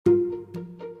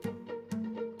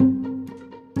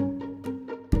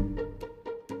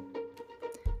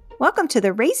Welcome to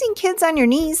the Raising Kids on Your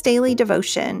Knees daily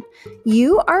devotion.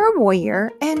 You are a warrior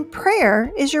and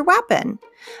prayer is your weapon.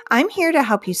 I'm here to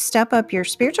help you step up your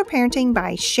spiritual parenting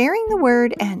by sharing the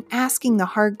word and asking the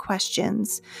hard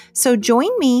questions. So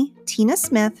join me, Tina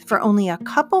Smith, for only a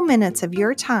couple minutes of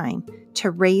your time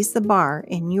to raise the bar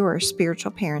in your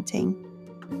spiritual parenting.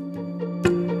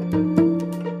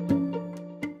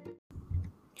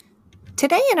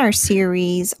 Today in our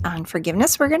series on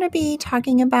forgiveness, we're going to be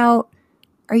talking about,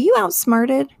 are you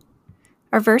outsmarted?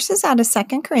 Our verse is out of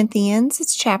 2 Corinthians.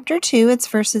 It's chapter 2. It's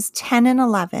verses 10 and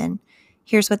 11.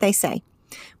 Here's what they say.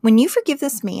 When you forgive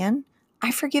this man,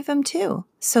 I forgive him too,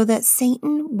 so that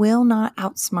Satan will not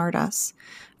outsmart us,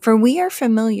 for we are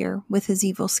familiar with his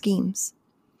evil schemes.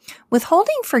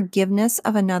 Withholding forgiveness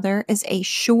of another is a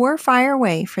surefire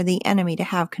way for the enemy to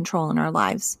have control in our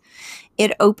lives.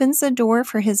 It opens the door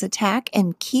for his attack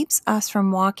and keeps us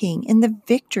from walking in the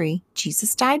victory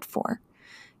Jesus died for.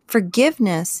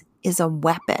 Forgiveness is a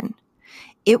weapon.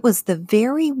 It was the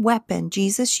very weapon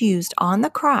Jesus used on the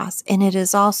cross, and it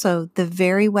is also the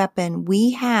very weapon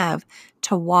we have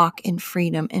to walk in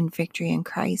freedom and victory in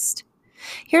Christ.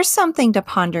 Here's something to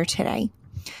ponder today.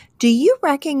 Do you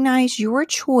recognize your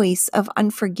choice of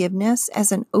unforgiveness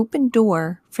as an open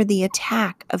door for the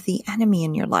attack of the enemy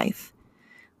in your life?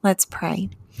 Let's pray.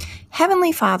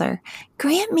 Heavenly Father,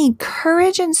 grant me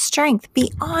courage and strength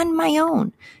beyond my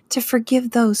own to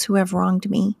forgive those who have wronged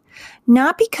me,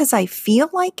 not because I feel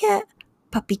like it,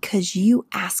 but because you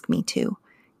ask me to.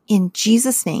 In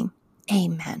Jesus' name,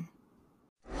 amen.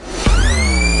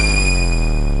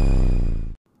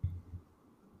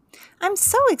 I'm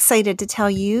so excited to tell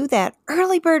you that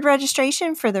early bird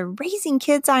registration for the Raising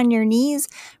Kids on Your Knees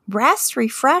Rest,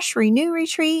 Refresh, Renew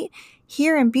Retreat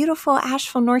here in beautiful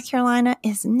Asheville, North Carolina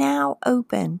is now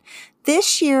open.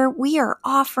 This year, we are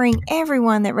offering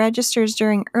everyone that registers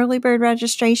during early bird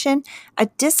registration a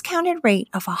discounted rate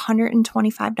of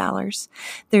 $125.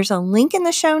 There's a link in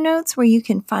the show notes where you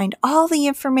can find all the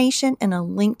information and a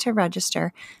link to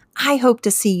register. I hope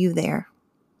to see you there.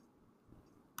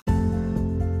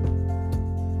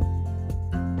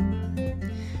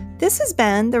 This has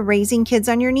been the Raising Kids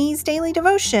on Your Knees daily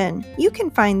devotion. You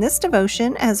can find this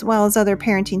devotion as well as other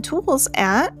parenting tools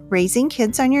at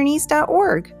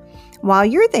raisingkidsonyourknees.org. While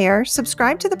you're there,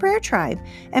 subscribe to the Prayer Tribe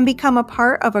and become a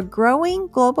part of a growing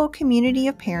global community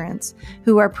of parents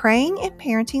who are praying and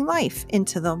parenting life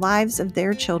into the lives of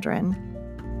their children.